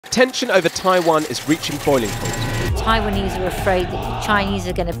Tension over Taiwan is reaching boiling point. The Taiwanese are afraid that the Chinese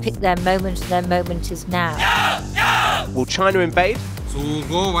are going to pick their moment, and their moment is now. Will China invade? 祖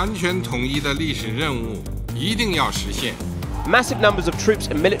国完全统一的历史任务一定要实现。 Massive numbers of troops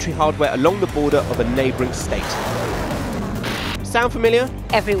and military hardware along the border of a neighbouring state. Sound familiar?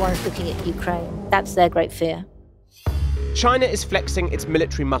 Everyone's looking at Ukraine. That's their great fear. China is flexing its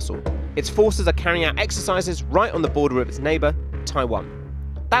military muscle. Its forces are carrying out exercises right on the border of its neighbour, Taiwan.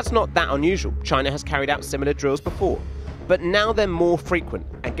 That's not that unusual. China has carried out similar drills before. But now they're more frequent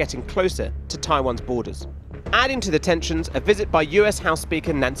and getting closer to Taiwan's borders. Adding to the tensions, a visit by US House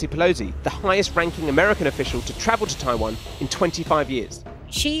Speaker Nancy Pelosi, the highest-ranking American official to travel to Taiwan in 25 years.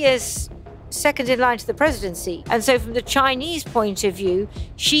 She is second in line to the presidency. And so from the Chinese point of view,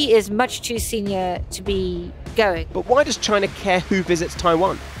 she is much too senior to be going. But why does China care who visits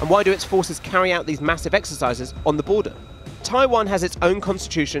Taiwan? And why do its forces carry out these massive exercises on the border? Taiwan has its own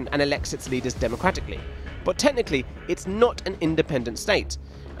constitution and elects its leaders democratically. But technically, it's not an independent state.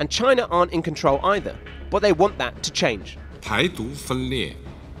 And China aren't in control either. But they want that to change. 台独分裂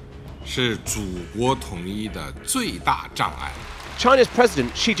是祖国统一的最大障碍。 China's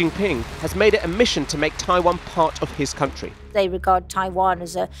President Xi Jinping has made it a mission to make Taiwan part of his country. They regard Taiwan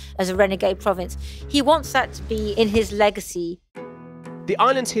as a renegade province. He wants that to be in his legacy. The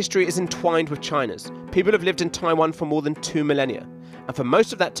island's history is entwined with China's. People have lived in Taiwan for more than 2 millennia. And for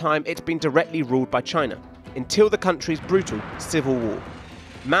most of that time, it's been directly ruled by China, until the country's brutal civil war.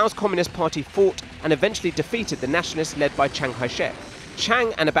 Mao's Communist Party fought and eventually defeated the nationalists led by Chiang Kai-shek.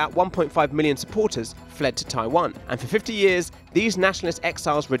 Chiang and about 1.5 million supporters fled to Taiwan, and for 50 years, these nationalist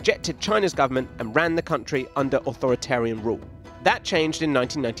exiles rejected China's government and ran the country under authoritarian rule. That changed in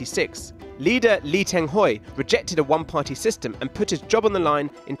 1996. Leader Lee Teng-hui rejected a one-party system and put his job on the line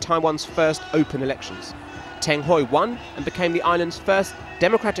in Taiwan's first open elections. Teng-hui won and became the island's first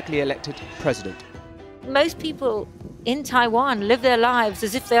democratically elected president. Most people in Taiwan live their lives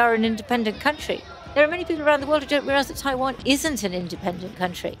as if they are an independent country. There are many people around the world who don't realise that Taiwan isn't an independent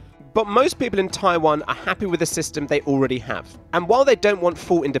country. But most people in Taiwan are happy with the system they already have. And while they don't want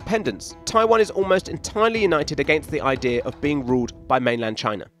full independence, Taiwan is almost entirely united against the idea of being ruled by mainland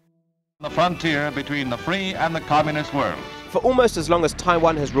China. The frontier between the free and the communist world. For almost as long as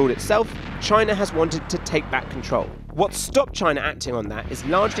Taiwan has ruled itself, China has wanted to take back control. What stopped China acting on that is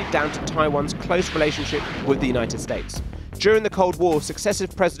largely down to Taiwan's close relationship with the United States. During the Cold War,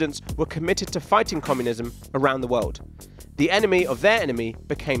 successive presidents were committed to fighting communism around the world. The enemy of their enemy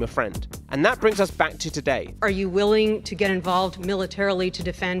became a friend. And that brings us back to today. Are you willing to get involved militarily to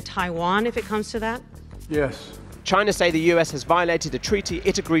defend Taiwan if it comes to that? Yes. China say the US has violated a treaty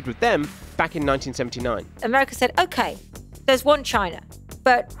it agreed with them back in 1979. America said, okay, there's one China,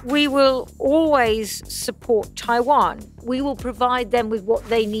 but we will always support Taiwan. We will provide them with what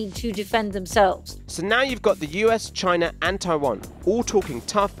they need to defend themselves. So now you've got the US, China and Taiwan all talking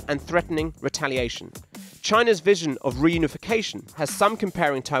tough and threatening retaliation. China's vision of reunification has some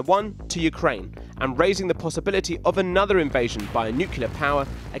comparing Taiwan to Ukraine and raising the possibility of another invasion by a nuclear power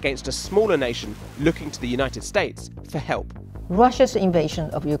against a smaller nation looking to the United States for help. Russia's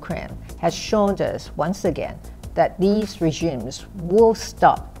invasion of Ukraine has shown us once again that these regimes will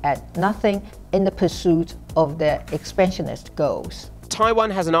stop at nothing in the pursuit of their expansionist goals.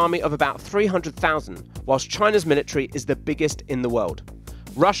 Taiwan has an army of about 300,000, whilst China's military is the biggest in the world.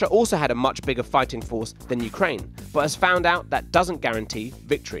 Russia also had a much bigger fighting force than Ukraine, but has found out that doesn't guarantee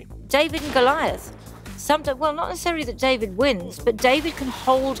victory. David and Goliath. Well, not necessarily that David wins, but David can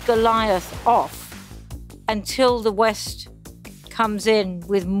hold Goliath off until the West comes in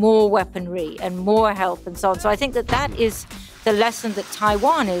with more weaponry and more help and so on. So I think that is the lesson that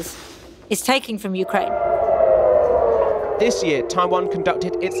Taiwan is taking from Ukraine. This year, Taiwan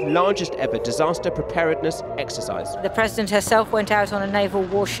conducted its largest ever disaster preparedness exercise. The president herself went out on a naval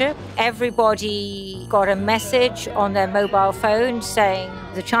warship. Everybody got a message on their mobile phone saying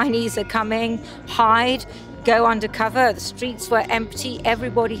the Chinese are coming, hide, go undercover. The streets were empty.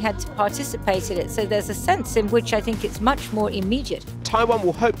 Everybody had to participate in it. So there's a sense in which I think it's much more immediate. Taiwan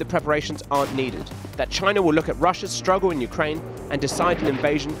will hope the preparations aren't needed, that China will look at Russia's struggle in Ukraine and decide an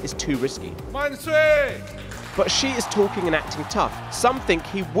invasion is too risky. But Xi is talking and acting tough. Some think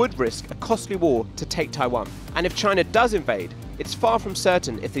he would risk a costly war to take Taiwan. And if China does invade, it's far from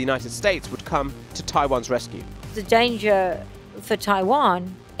certain if the United States would come to Taiwan's rescue. The danger for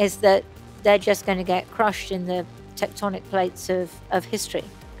Taiwan is that they're just going to get crushed in the tectonic plates of history.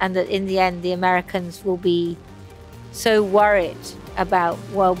 And that in the end, the Americans will be so worried about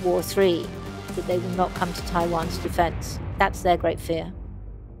World War III that they will not come to Taiwan's defense. That's their great fear.